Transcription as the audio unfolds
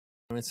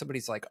When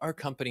somebody's like, our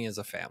company is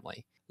a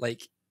family,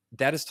 like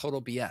that is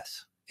total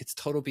BS. It's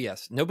total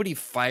BS. Nobody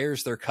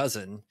fires their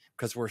cousin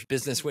because our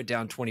business went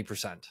down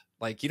 20%.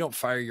 Like you don't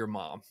fire your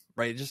mom,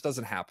 right? It just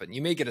doesn't happen.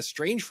 You may get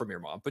estranged from your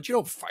mom, but you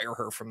don't fire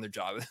her from their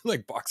job,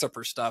 like box up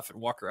her stuff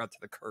and walk her out to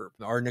the curb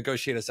or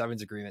negotiate a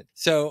severance agreement.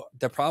 So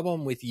the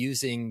problem with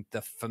using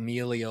the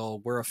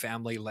familial, we're a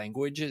family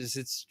language is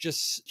it's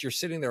just, you're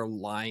sitting there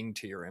lying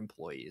to your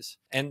employees,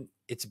 and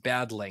it's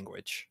bad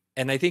language.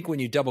 And I think when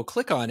you double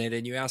click on it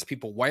and you ask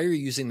people, why are you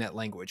using that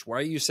language? Why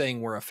are you saying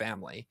we're a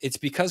family? It's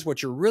because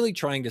what you're really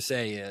trying to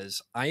say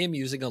is, I am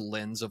using a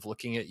lens of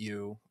looking at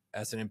you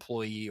as an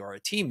employee or a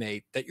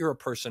teammate, that you're a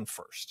person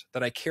first,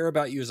 that I care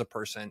about you as a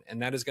person.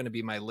 And that is going to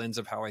be my lens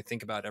of how I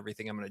think about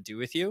everything I'm going to do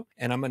with you.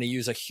 And I'm going to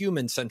use a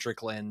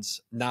human-centric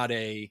lens, not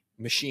a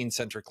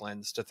machine-centric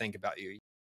lens to think about you.